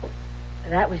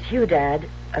 That was Hugh, Dad.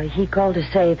 He called to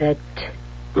say that...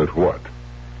 That what?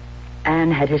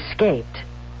 Anne had escaped.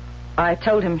 I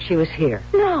told him she was here.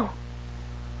 No,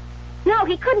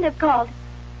 he couldn't have called.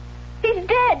 He's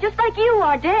dead, just like you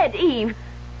are dead, Eve.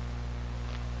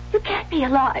 You can't be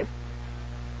alive.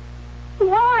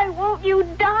 Why won't you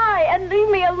die and leave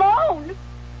me alone?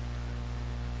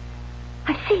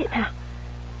 I see it now.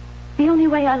 The only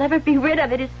way I'll ever be rid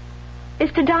of it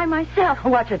is to die myself.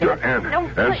 Watch it. Anne,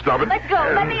 Anne, stop it. Let go.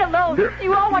 Anne. Let me alone. Here.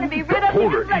 You all want to be rid of me.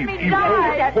 Hold her, Just let Eve, me Eve,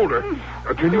 die. hold her.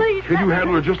 Can you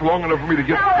handle her just long enough for me to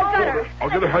get... No, I got her. I'll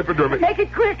get a hypodermic. Make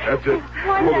it quick. That's it.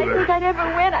 Why Hold did her I think there. I'd ever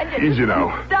win? I didn't. Easy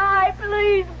now. Die,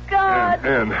 please, God.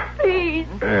 Anne. Please.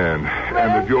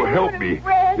 Anne, if you'll help me,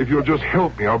 if you'll just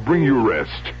help me, I'll bring you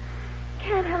rest.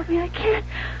 Can't help me. I can't.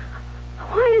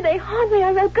 Why do they haunt me?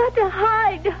 I've got to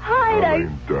hide.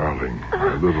 Darling,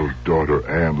 my little daughter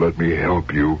Anne, let me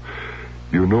help you.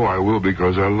 You know I will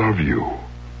because I love you.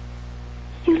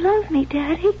 You love me,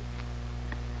 Daddy?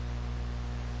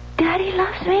 Daddy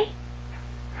loves me?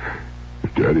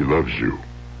 Daddy loves you.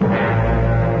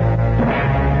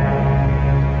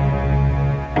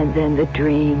 And then the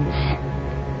dreams,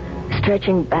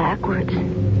 stretching backwards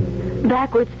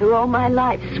through all my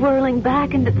life, swirling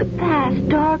back into the past,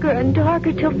 darker and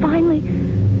darker, till finally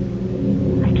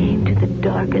I came to the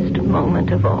darkest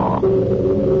moment of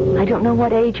all. I don't know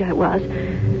what age I was,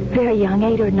 very young,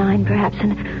 8 or 9 perhaps,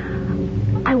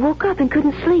 and I woke up and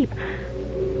couldn't sleep.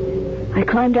 I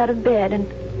climbed out of bed and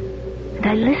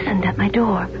I listened at my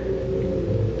door.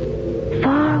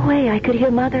 Far away I could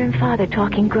hear Mother and Father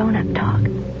talking grown-up talk.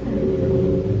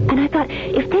 And I thought,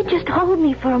 if they'd just hold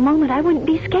me for a moment, I wouldn't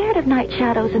be scared of night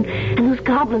shadows and those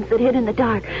goblins that hid in the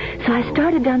dark. So I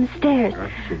started down the stairs.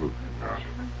 Absolutely not.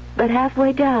 But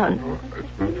halfway down, No,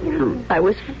 that's not the truth. I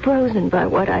was frozen by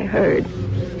what I heard.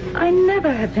 I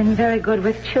never have been very good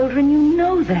with children. You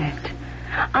know that.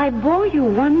 I bore you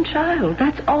one child.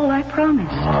 That's all I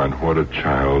promised. Come on, what a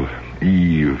child.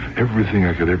 Eve, everything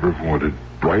I could ever have wanted.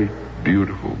 Bright,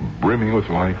 beautiful, brimming with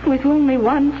life. With only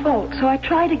one fault, so I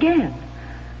tried again.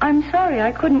 I'm sorry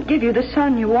I couldn't give you the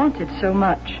son you wanted so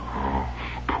much. Oh,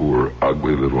 poor,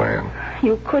 ugly little Anne.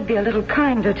 You could be a little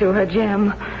kinder to her,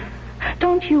 Jim.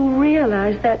 Don't you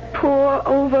realize that poor,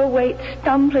 overweight,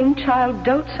 stumbling child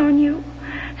dotes on you?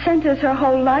 Centers her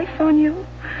whole life on you?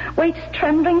 waits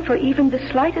trembling for even the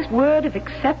slightest word of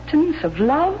acceptance, of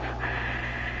love.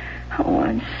 Oh,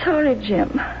 I'm sorry,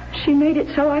 Jim. She made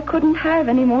it so I couldn't have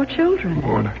any more children.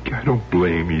 Oh, and I don't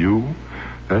blame you.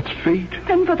 That's fate.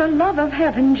 And for the love of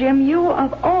heaven, Jim, you,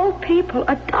 of all people,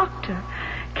 a doctor,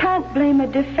 can't blame a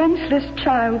defenseless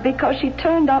child because she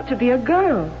turned out to be a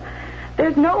girl.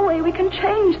 There's no way we can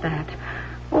change that.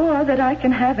 Or that I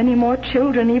can have any more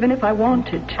children even if I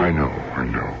wanted to. I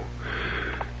know.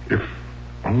 If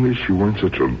only she weren't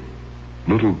such a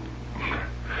little...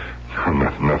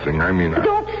 Nothing. I mean...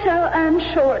 Don't sell Anne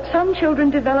short. Some children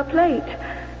develop late.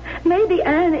 Maybe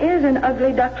Anne is an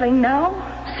ugly duckling now.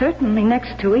 Certainly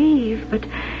next to Eve. But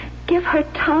give her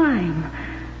time.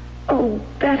 Oh,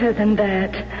 better than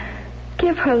that.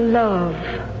 Give her love.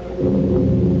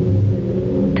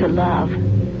 To love.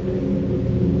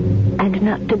 And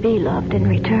not to be loved in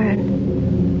return.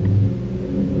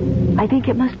 I think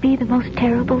it must be the most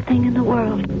terrible thing in the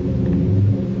world.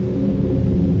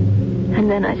 And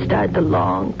then I start the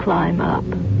long climb up,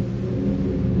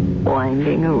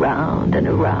 winding around and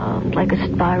around like a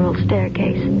spiral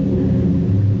staircase,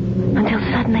 until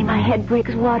suddenly my head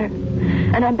breaks water,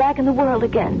 and I'm back in the world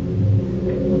again.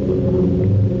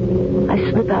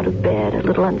 I slip out of bed a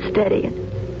little unsteady and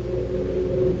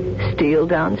steal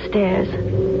downstairs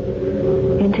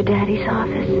into Daddy's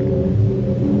office.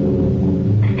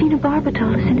 The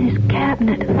phenobarbital is in his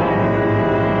cabinet.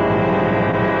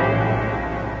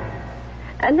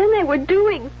 And then they were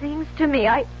doing things to me.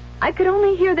 I could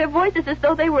only hear their voices as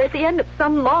though they were at the end of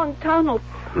some long tunnel.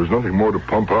 There's nothing more to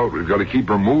pump out. We've got to keep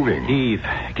her moving. Eve,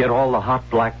 get all the hot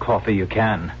black coffee you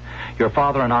can. Your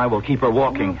father and I will keep her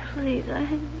walking. Oh, please,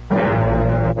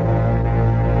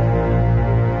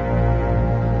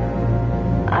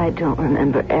 I don't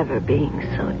remember ever being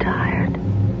so tired.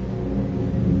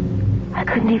 I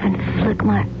couldn't even flick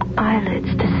my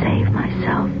eyelids to save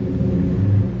myself.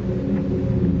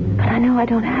 But I know I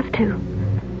don't have to.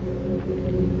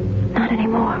 Not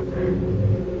anymore.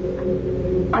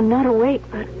 I'm not awake,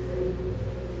 but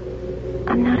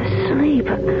I'm not asleep.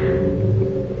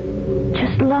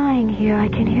 Just lying here, I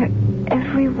can hear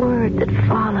every word that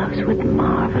follows with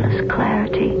marvelous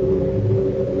clarity.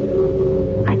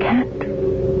 I can't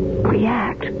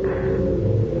react,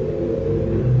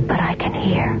 but I can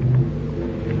hear.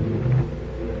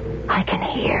 I can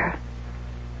hear.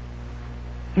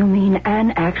 You mean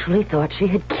Anne actually thought she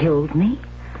had killed me?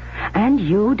 And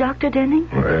you, Dr. Denning?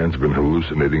 Well, Anne's been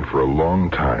hallucinating for a long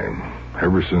time.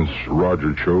 Ever since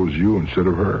Roger chose you instead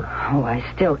of her. Oh, I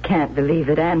still can't believe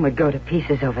that Anne would go to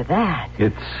pieces over that.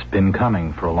 It's been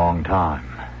coming for a long time.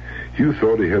 You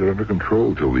thought he had it under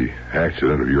control till the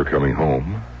accident of your coming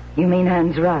home. You mean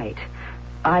Anne's right?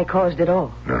 I caused it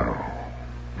all? No,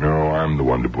 I'm the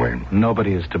one to blame.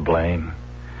 Nobody is to blame.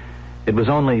 It was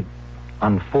only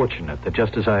unfortunate that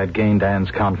just as I had gained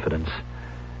Anne's confidence,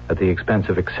 at the expense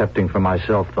of accepting for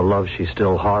myself the love she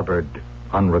still harbored,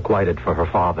 unrequited for her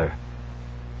father,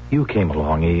 you came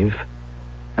along, Eve,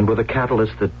 and were the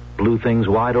catalyst that blew things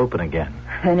wide open again.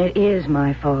 Then it is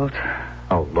my fault.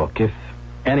 Oh, look, if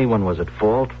anyone was at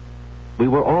fault, we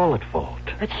were all at fault.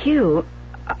 But Hugh,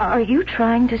 are you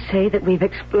trying to say that we've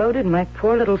exploded my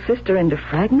poor little sister into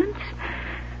fragments?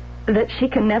 That she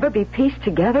can never be pieced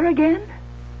together again?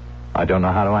 I don't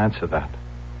know how to answer that.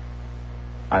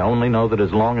 I only know that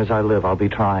as long as I live, I'll be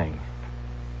trying.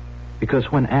 Because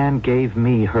when Anne gave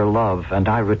me her love and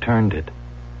I returned it,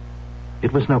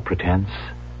 it was no pretense.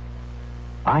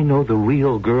 I know the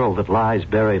real girl that lies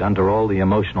buried under all the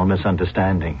emotional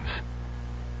misunderstandings.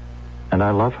 And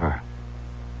I love her.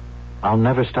 I'll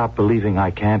never stop believing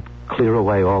I can't clear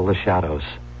away all the shadows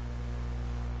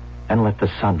and let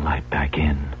the sunlight back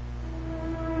in.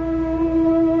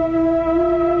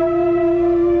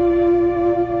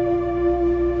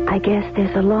 I guess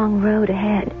there's a long road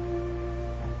ahead.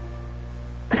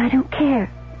 But I don't care.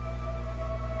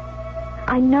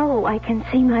 I know I can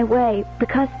see my way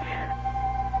because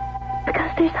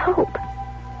there's hope.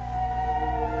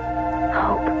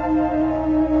 Hope.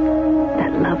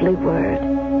 That lovely word.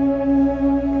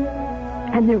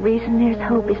 And the reason there's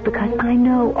hope is because I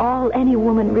know all any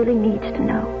woman really needs to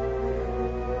know.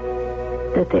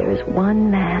 That there is one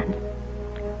man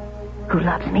who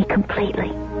loves me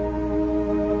completely.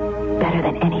 Better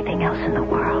than anything else in the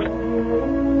world.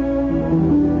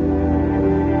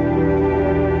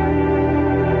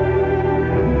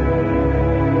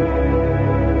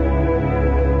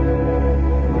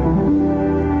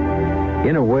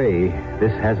 In a way,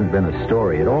 this hasn't been a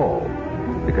story at all,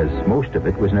 because most of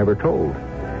it was never told.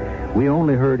 We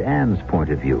only heard Anne's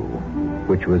point of view,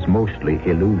 which was mostly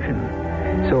illusion.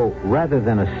 So rather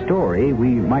than a story, we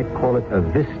might call it a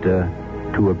vista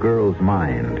to a girl's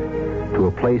mind, to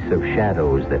a place of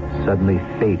shadows that suddenly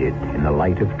faded in the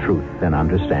light of truth and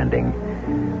understanding.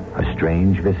 A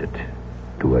strange visit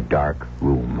to a dark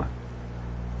room.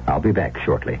 I'll be back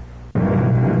shortly.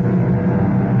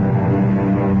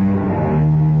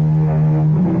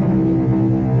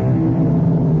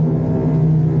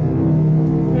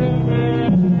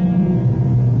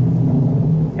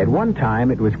 At one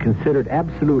time, it was considered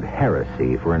absolute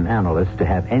heresy for an analyst to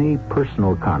have any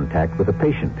personal contact with a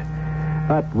patient.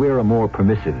 But we're a more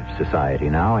permissive society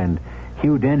now, and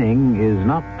Hugh Denning is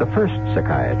not the first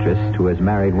psychiatrist who has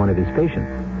married one of his patients.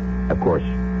 Of course,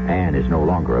 Anne is no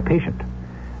longer a patient.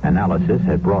 Analysis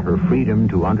had brought her freedom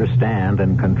to understand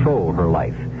and control her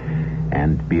life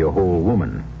and be a whole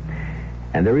woman.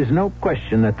 And there is no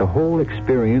question that the whole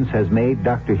experience has made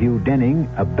Dr. Hugh Denning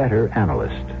a better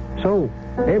analyst. So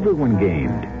everyone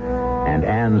gained, and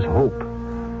Anne's hope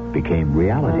became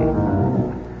reality.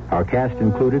 Our cast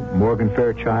included Morgan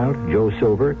Fairchild, Joe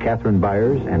Silver, Catherine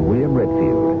Byers, and William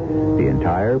Redfield. The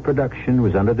entire production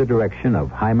was under the direction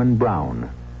of Hyman Brown.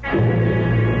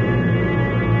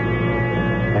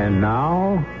 And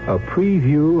now, a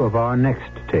preview of our next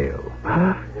tale.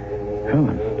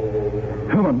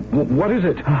 Helen, what is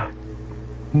it?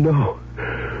 No.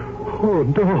 Oh,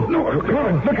 no. No,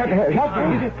 Helen, look at her. Help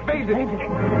me. Face it.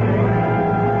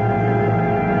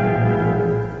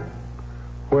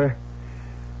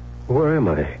 Where am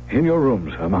I? In your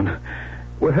rooms, Herman.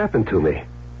 What happened to me?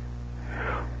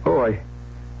 Oh,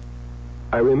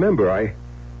 I remember. I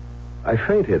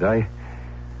fainted. I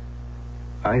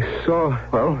saw...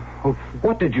 Well,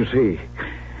 what did you see?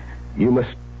 You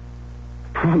must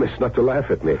promise not to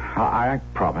laugh at me. I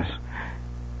promise.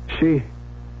 She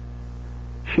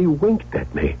winked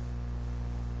at me.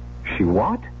 She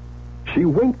what? She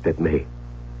winked at me.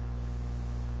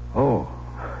 Oh.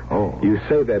 You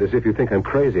say that as if you think I'm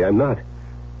crazy. I'm not.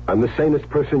 I'm the sanest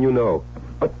person you know.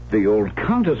 But the old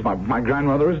Countess, my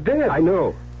grandmother, is dead. I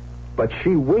know. But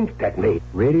she winked at me.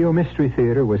 Radio Mystery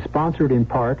Theater was sponsored in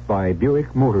part by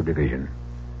Buick Motor Division.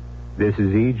 This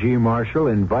is E.G. Marshall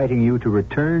inviting you to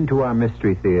return to our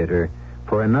Mystery Theater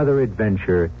for another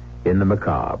adventure in the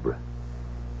macabre.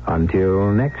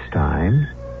 Until next time,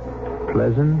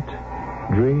 pleasant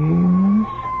dreams.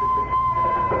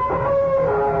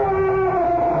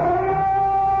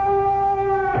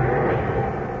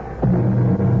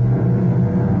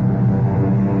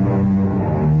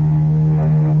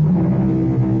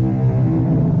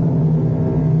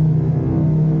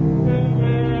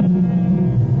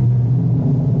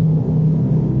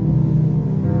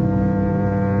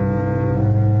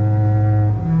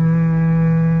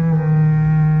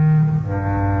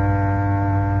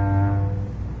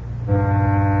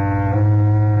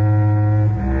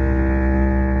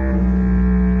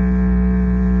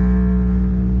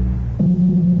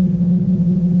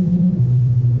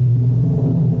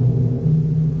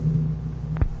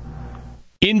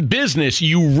 In business,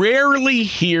 you rarely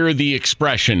hear the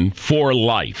expression for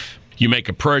life. You make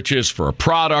a purchase for a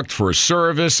product, for a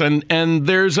service, and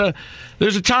there's a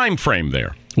time frame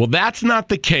there. Well, that's not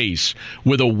the case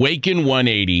with Awaken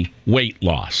 180 weight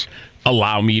loss.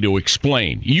 Allow me to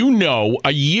explain. You know,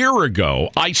 a year ago,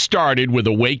 I started with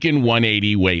Awaken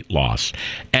 180 weight loss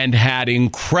and had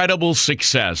incredible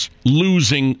success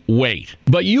losing weight.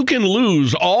 But you can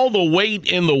lose all the weight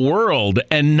in the world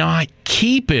and not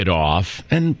keep it off.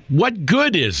 And what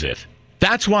good is it?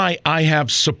 That's why I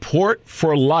have support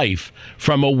for life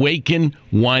from Awaken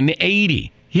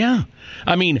 180. Yeah.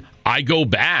 I mean, I go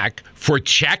back for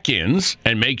check-ins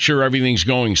and make sure everything's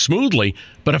going smoothly.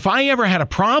 But if I ever had a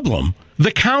problem,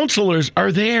 the counselors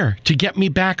are there to get me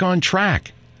back on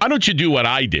track. Why don't you do what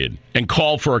I did and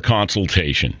call for a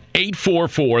consultation?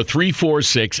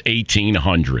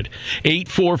 844-346-1800.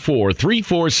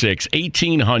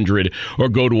 844-346-1800 or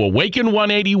go to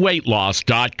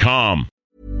awaken180weightloss.com.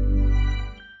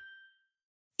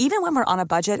 Even when we're on a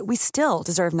budget, we still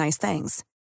deserve nice things.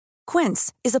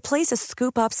 Quince is a place to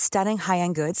scoop up stunning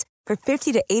high-end goods for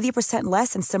 50 to 80%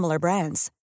 less than similar brands.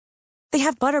 They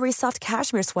have buttery soft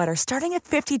cashmere sweaters starting at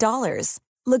 $50,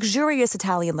 luxurious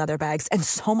Italian leather bags, and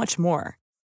so much more.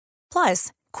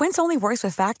 Plus, Quince only works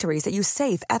with factories that use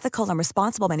safe, ethical, and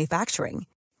responsible manufacturing.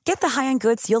 Get the high-end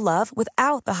goods you'll love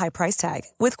without the high price tag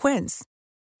with Quince.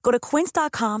 Go to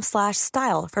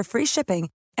quince.com/style for free shipping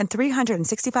and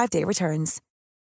 365-day returns.